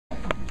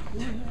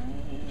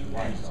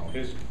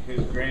His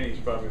granny's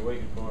probably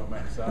waiting for him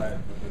outside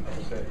with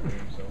the set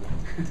game, so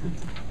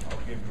I'll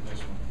give him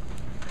this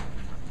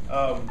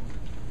one.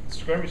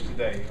 Scrimmage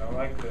today. I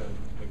like the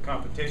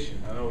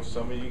competition. I know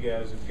some of you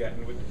guys have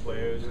gotten with the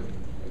players and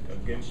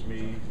against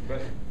me,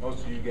 but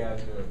most of you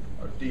guys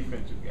are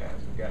defensive guys.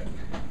 Have gotten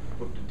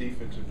with the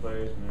defensive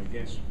players and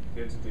against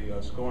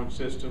the scoring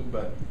system.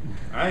 But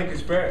I think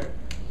it's fair.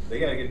 They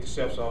got to get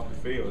themselves off the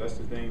field. That's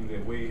the thing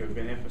that we have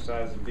been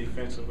emphasizing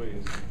defensively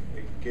is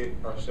get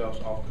ourselves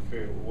off the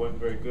field. We wasn't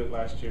very good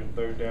last year in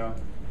third down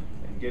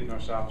and getting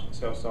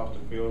ourselves off the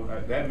field.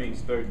 That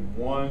means third and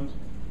ones,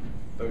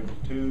 third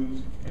and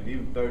twos, and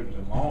even third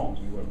and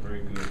longs we weren't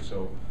very good.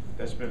 So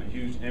that's been a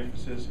huge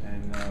emphasis,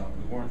 and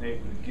we weren't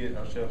able to get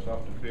ourselves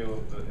off the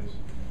field as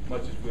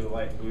much as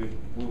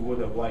we would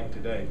have liked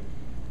today.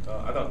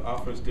 I thought the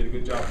offense did a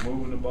good job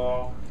moving the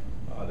ball.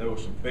 There were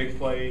some big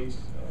plays.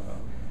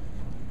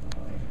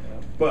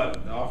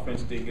 But the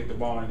offense didn't get the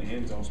ball in the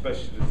end zone,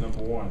 especially the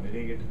number one. They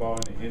didn't get the ball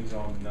in the end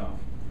zone enough.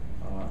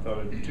 I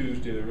thought the twos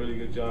did a really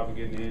good job of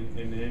getting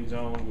in the end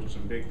zone with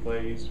some big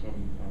plays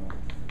from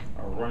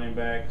our running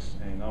backs,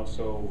 and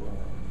also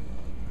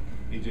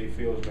E.J.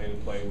 Fields made a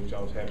play, which I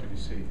was happy to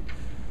see.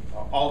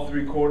 All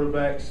three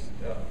quarterbacks,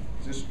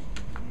 just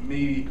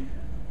me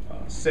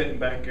sitting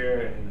back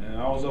there, and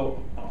I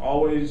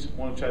always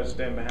want to try to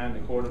stand behind the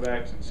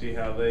quarterbacks and see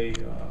how they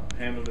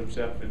handle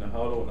themselves in the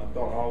huddle, and I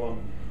thought all of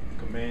them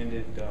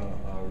commanded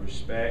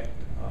respect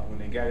when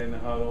they got in the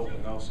huddle,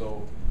 and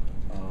also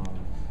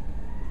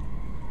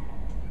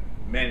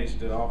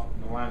managed it off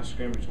the line of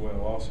scrimmage well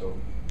also.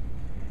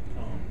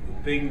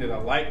 The thing that I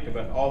liked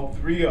about all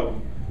three of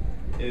them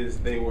is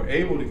they were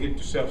able to get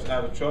themselves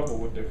out of trouble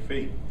with their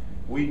feet.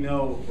 We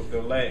know with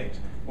their legs.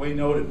 We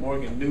know that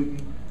Morgan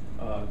Newton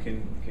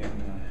can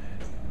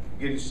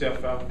get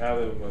himself out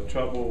of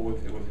trouble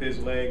with his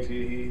legs.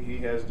 He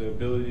has the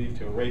ability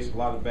to erase a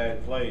lot of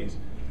bad plays.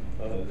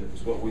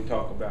 That's what we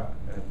talk about.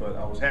 But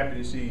I was happy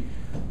to see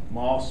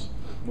Moss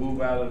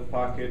move out of the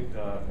pocket.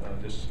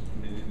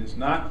 It's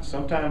not.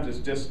 Sometimes it's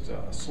just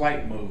a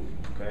slight move,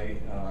 okay,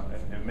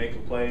 and make a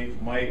play.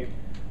 Mike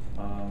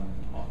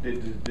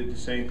did the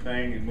same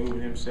thing and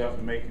moving himself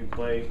and making a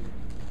play.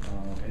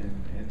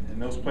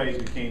 And those plays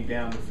that came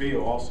down the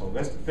field also.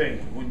 That's the thing.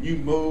 When you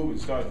move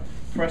and start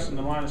pressing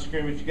the line of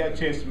scrimmage, you got a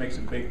chance to make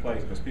some big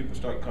plays because people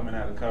start coming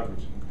out of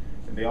coverage.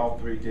 And they all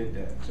three did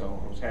that.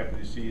 So I was happy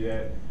to see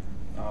that.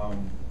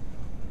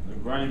 The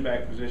running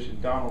back position,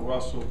 Donald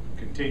Russell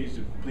continues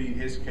to plead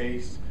his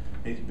case.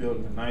 He's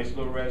building a nice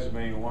little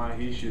resume on why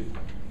he should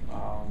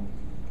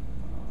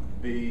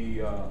be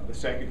the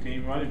second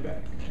team running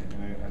back.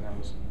 And I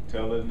was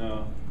telling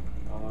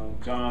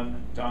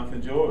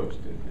Jonathan George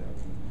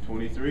that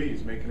 23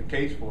 is making a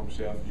case for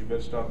himself. You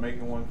better start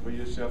making one for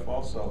yourself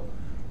also.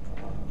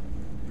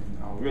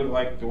 I really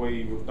like the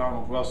way with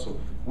Donald Russell,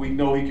 we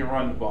know he can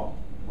run the ball.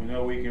 We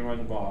know he can run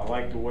the ball. I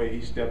like the way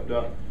he stepped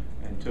up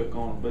and took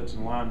on a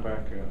blitzing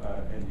linebacker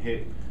and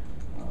hit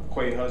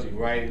Quay Huzzy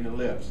right in the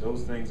lips.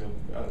 Those things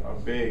are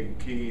big and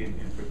key in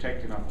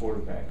protecting our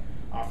quarterback.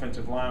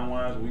 Offensive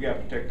line-wise, we got to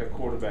protect our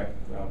quarterback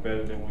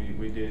better than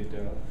we did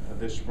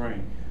this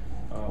spring.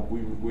 We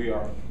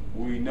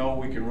know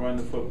we can run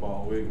the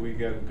football. We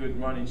got a good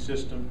running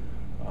system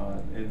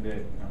in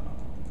that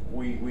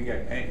we've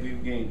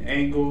gained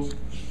angles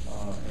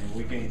and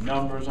we gain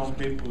numbers on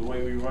people the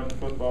way we run the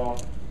football.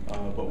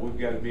 But we've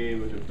got to be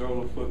able to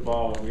throw the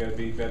football, and we've got to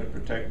be better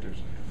protectors.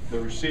 The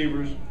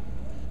receivers,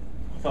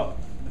 I thought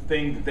the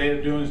thing that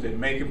they're doing is they're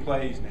making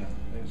plays now.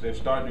 They're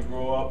starting to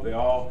grow up. They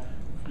all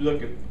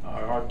look at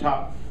our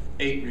top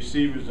 8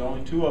 receivers.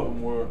 Only 2 of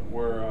them were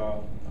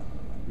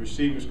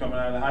receivers coming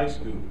out of high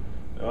school.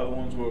 The other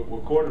ones were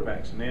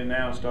quarterbacks, and they're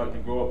now starting to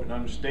grow up and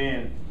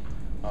understand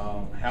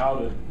how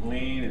to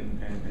lean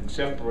and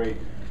separate.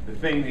 The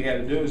thing they got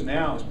to do is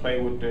now is play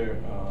with their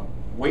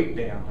weight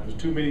down.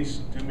 There's too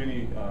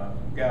many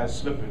guys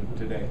slipping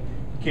today.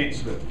 You can't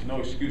slip. There's no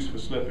excuse for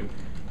slipping.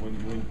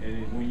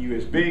 When you're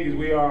as big as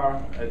we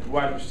are at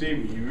wide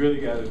receiver, you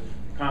really got to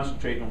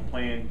concentrate on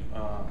playing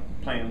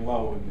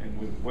low. And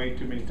with way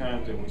too many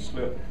times that we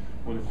slip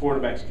when the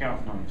quarterback's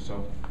counting on you.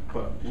 So,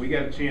 but we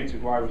got a chance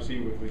at wide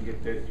receiver if we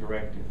get that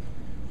corrected.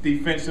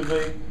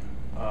 Defensively,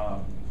 I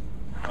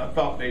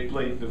thought they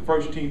played the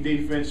first team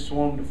defense,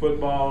 swarmed the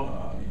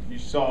football. You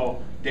saw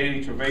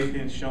Danny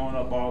Trevathan showing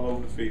up all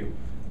over the field.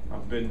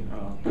 I've been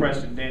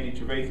pressing Danny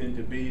Trevathan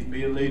to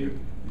be a leader.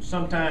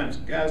 Sometimes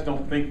guys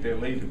don't think they're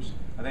leaders.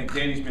 I think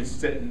Danny's been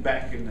sitting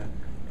back in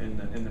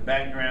the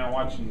background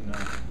watching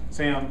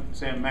Sam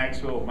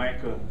Maxwell,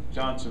 Micah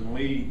Johnson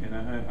lead, and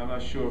I'm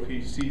not sure if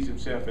he sees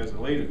himself as a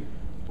leader.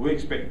 We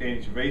expect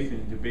Danny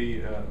Trevathan to be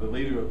the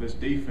leader of this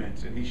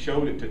defense, and he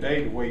showed it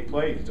today the way he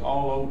played. He's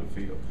all over the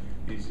field.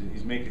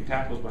 He's making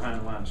tackles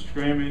behind the line of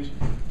scrimmage.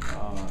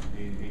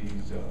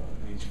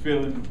 He's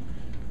filling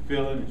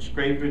and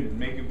scraping and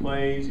making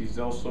plays. He's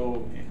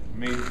also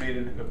made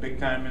a big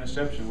time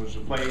interception, which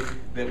was a play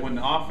that when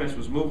the offense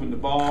was moving the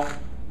ball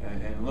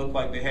and looked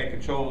like they had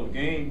control of the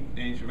game,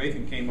 Danny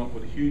Trevathan came up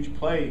with a huge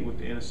play with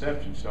the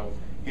interception. So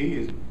he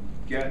is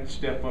got to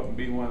step up and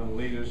be one of the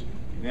leaders.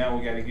 Now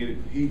we got to get it.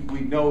 We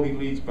know he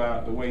leads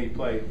by the way he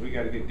plays. We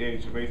got to get Danny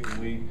Trevathan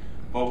to lead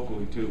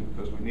vocally too,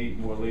 because we need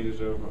more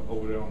leaders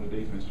over there on the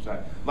defensive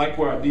side. Like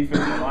where our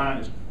defensive line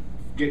is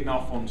getting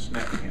off on the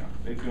snap count.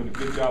 They're doing a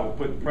good job of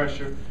putting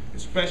pressure,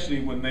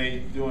 especially when they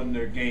doing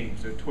their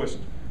games. They're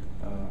twisting.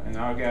 And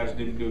our guys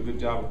didn't do a good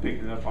job of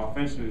picking it up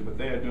offensively, but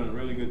they are doing a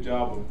really good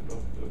job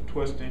of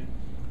twisting.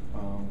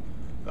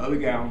 The other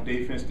guy on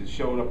defense that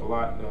showed up a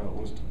lot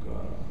was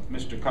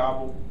Mr.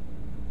 Cobble,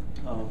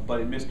 but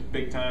he missed a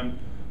big-time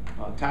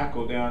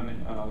tackle down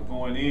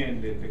going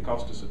in that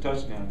cost us a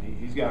touchdown.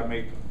 He's got to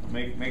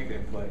make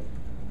that play.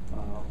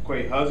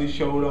 Quay Huzzy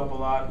showed up a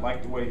lot,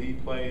 liked the way he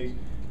plays.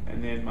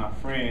 And then my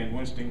friend,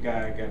 Winston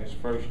Guy, got his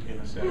first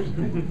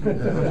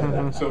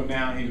interception. So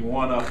now he's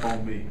one up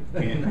on me.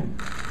 And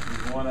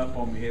he's one up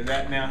on me.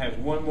 That now has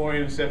one more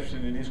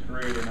interception in his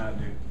career than I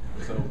do.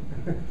 So,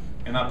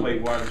 and I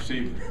played wide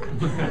receiver.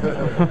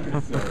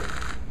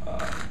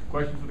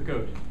 Question for the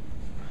coach.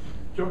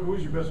 Joker,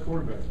 who's your best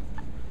quarterback?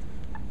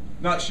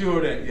 Not sure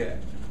of that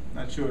yet.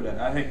 Not sure of that.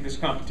 I think this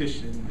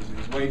competition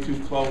is way too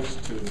close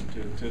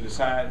to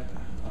decide.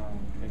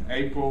 In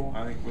April,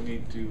 I think we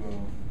need to.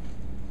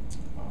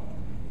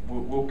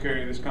 We'll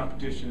carry this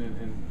competition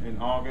in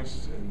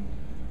August, and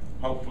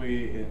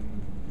hopefully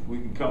we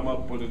can come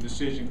up with a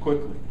decision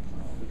quickly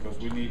because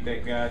we need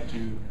that guy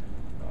to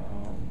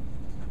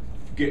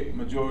get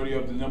majority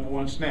of the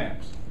 #1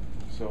 snaps.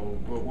 So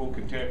we'll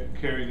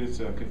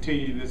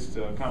continue this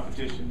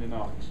competition in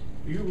August.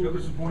 Are you a little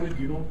disappointed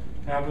you don't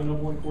have the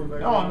 #1 quarterback?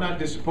 No, I'm not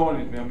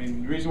disappointed. I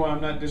mean, the reason why I'm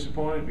not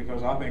disappointed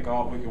because I think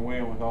we can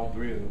win with all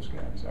three of those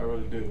guys. I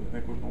really do. I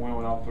think we can win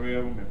with all three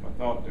of them. If I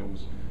thought there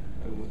was,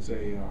 I would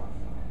say,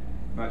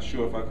 not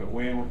sure if I could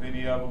win with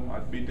any of them,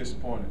 I'd be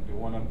disappointed. The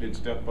one of them did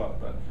step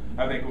up, but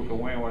I think we can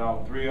win with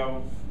all three of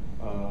them.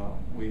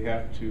 We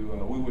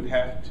would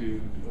have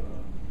to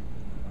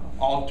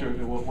alter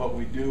what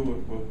we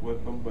do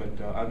with them,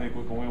 but I think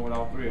we can win with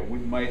all three of them. We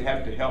might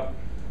have to help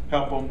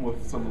them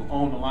with some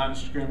on the line of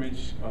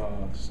scrimmage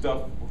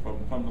stuff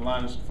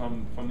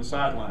from the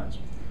sidelines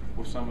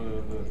with some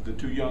of the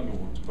two younger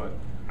ones. But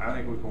I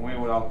think we can win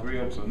with all three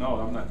of them. So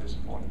no, I'm not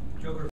disappointed. Joker